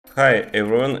Hi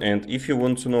everyone, and if you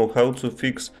want to know how to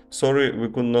fix "sorry, we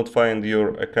could not find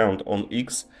your account on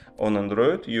X" on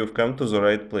Android, you've come to the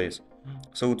right place.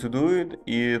 So to do it,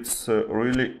 it's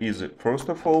really easy. First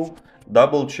of all,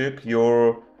 double check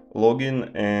your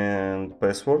login and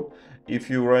password. If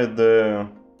you write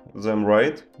them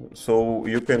right, so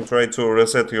you can try to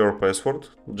reset your password.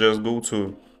 Just go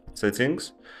to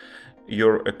settings,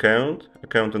 your account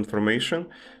information,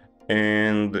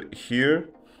 and here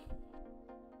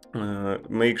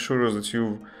make sure that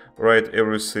you write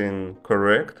everything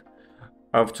correct.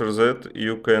 After that,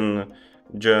 you can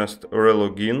just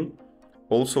relogin.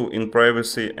 Also, in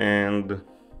privacy and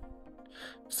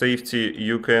safety,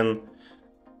 you can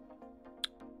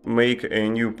make a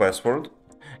new password.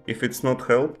 If it's not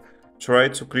help, try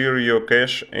to clear your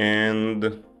cache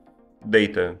and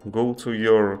data. Go to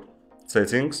your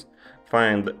settings,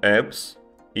 find apps,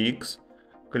 X,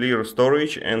 clear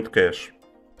storage and cache.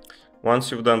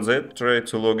 Once you've done that, try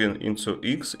to log in into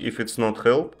X. If it's not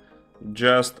help,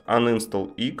 just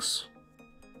uninstall X,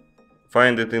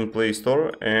 find it in Play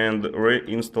Store and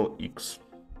reinstall X.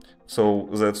 So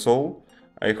that's all.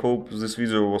 I hope this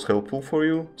video was helpful for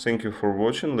you. Thank you for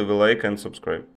watching, leave a like and subscribe.